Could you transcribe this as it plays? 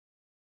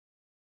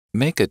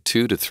Make a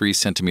 2 to 3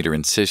 centimeter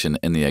incision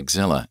in the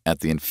axilla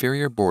at the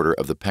inferior border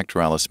of the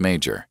pectoralis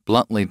major.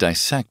 Bluntly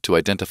dissect to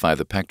identify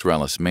the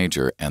pectoralis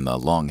major and the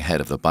long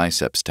head of the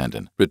biceps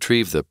tendon.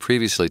 Retrieve the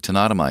previously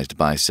tenotomized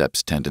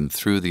biceps tendon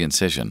through the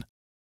incision.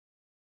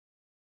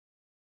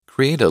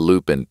 Create a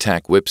loop and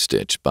tack whip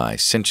stitch by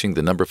cinching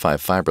the number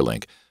 5 fiber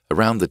link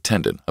around the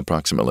tendon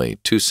approximately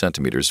 2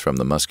 centimeters from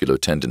the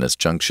musculotendinous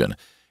junction,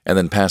 and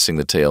then passing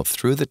the tail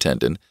through the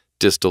tendon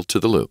distal to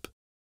the loop.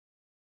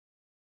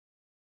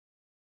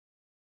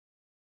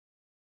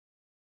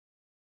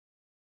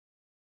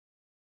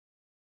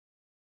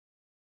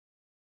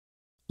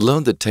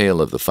 Load the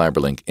tail of the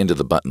fiber link into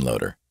the button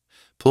loader.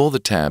 Pull the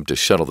tab to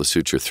shuttle the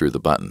suture through the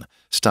button,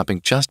 stopping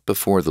just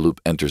before the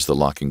loop enters the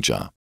locking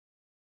jaw.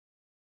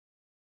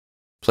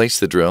 Place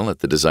the drill at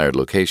the desired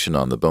location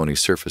on the bony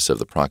surface of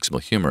the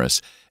proximal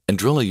humerus and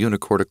drill a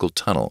unicortical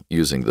tunnel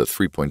using the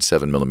 3.7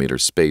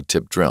 mm spade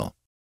tip drill.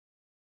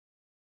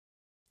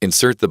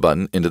 Insert the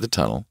button into the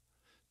tunnel.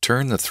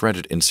 Turn the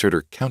threaded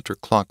inserter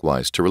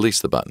counterclockwise to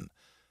release the button.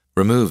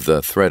 Remove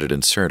the threaded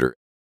inserter.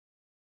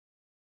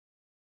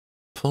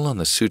 Pull on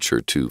the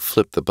suture to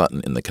flip the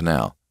button in the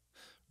canal.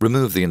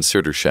 Remove the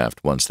inserter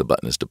shaft once the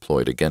button is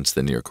deployed against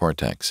the near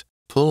cortex.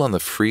 Pull on the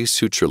free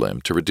suture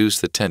limb to reduce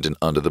the tendon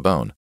onto the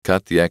bone.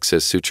 Cut the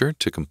excess suture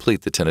to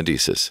complete the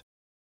tenodesis.